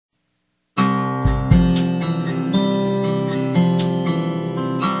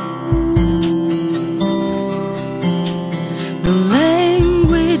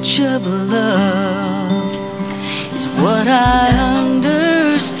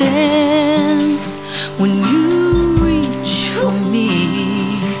when you reach for me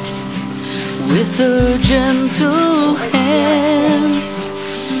with a gentle hand.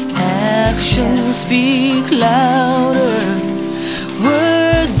 Actions speak louder,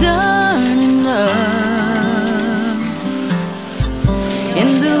 words aren't enough. In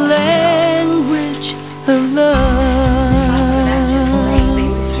the language of love,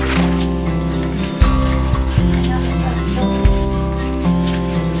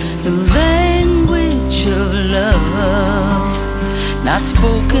 the language of love, not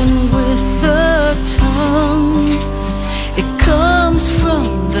spoken with the tongue. It comes from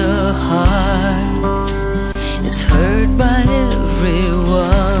the heart, it's heard by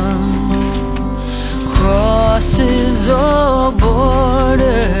everyone. Crosses all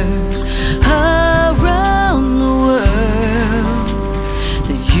borders around the world,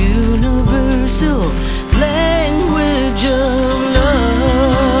 the universal language of love.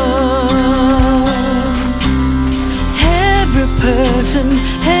 Every person,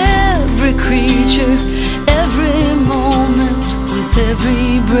 every creature, every moment, with every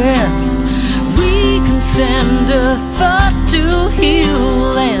breath, we can send a thought to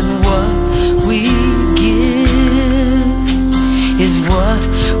heal, and what we give is what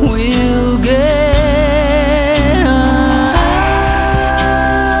we'll get.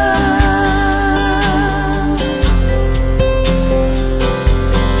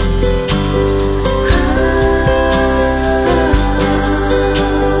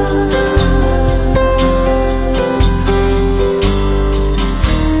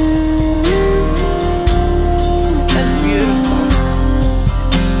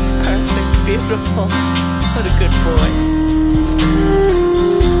 Beautiful. What a good boy.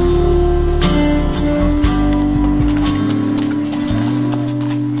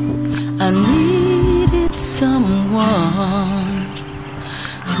 I needed someone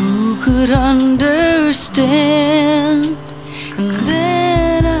who could understand, and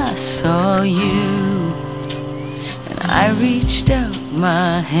then I saw you, and I reached out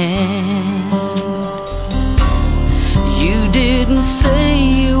my hand. You didn't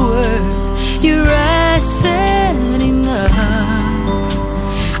say a word, your eyes said enough,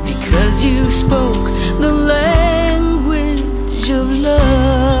 because you spoke the language of love.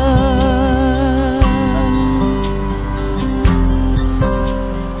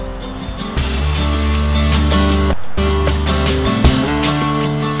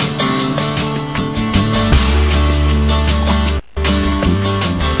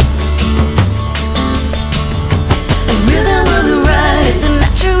 The rhythm of the ride, it's a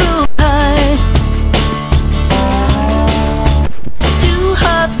natural high. Two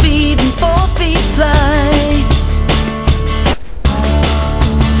hearts beating, 4 feet fly.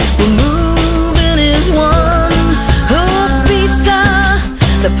 We're moving as one. Hoofbeats are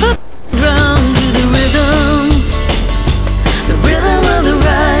the put drum to the rhythm of the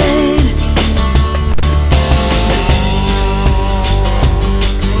ride.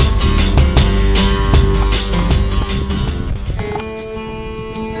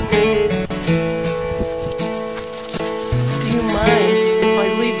 Do you mind if I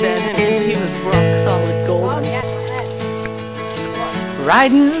leave that in? He was rock solid golden.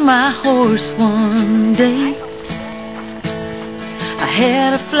 Riding my horse one day, I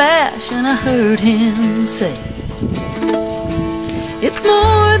had a flash and I heard him say, it's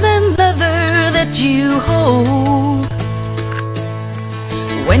more than leather that you hold.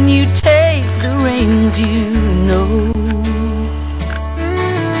 When you take the reins, you know.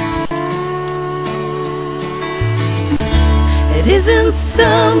 It isn't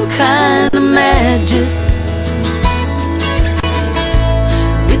some kind of magic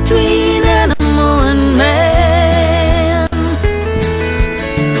between animal and man,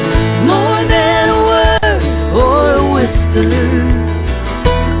 more than a word or a whisper.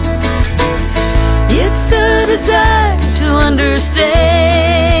 It's a desire to understand,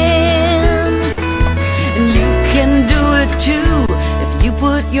 and you can do it too if you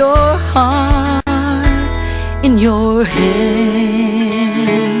put your heart in your hand.